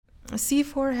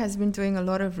CIFOR has been doing a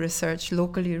lot of research,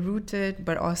 locally rooted,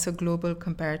 but also global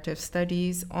comparative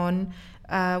studies on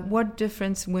what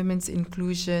difference women's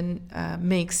inclusion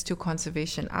makes to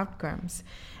conservation outcomes.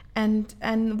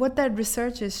 And what that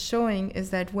research is showing is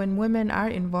that when women are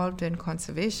involved in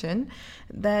conservation,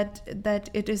 that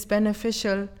it is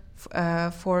beneficial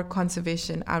for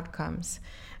conservation outcomes.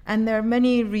 And there are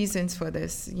many reasons for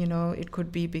this. It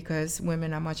could be because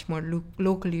women are much more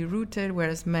locally rooted,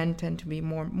 whereas men tend to be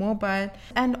more mobile.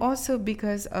 And also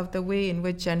because of the way in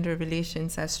which gender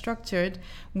relations are structured,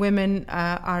 women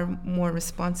are more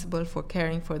responsible for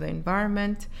caring for the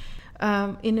environment.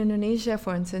 In Indonesia,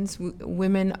 for instance,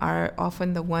 women are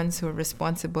often the ones who are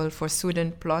responsible for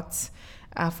student plots,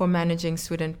 for managing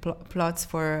student plots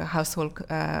for household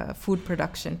food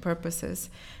production purposes.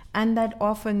 And that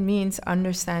often means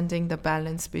understanding the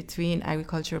balance between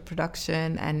agricultural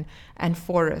production and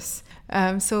forests.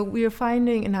 So we are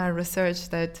finding in our research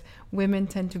that women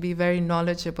tend to be very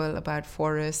knowledgeable about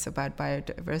forests, about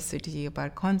biodiversity,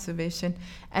 about conservation,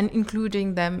 and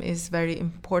including them is very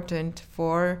important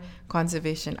for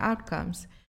conservation outcomes.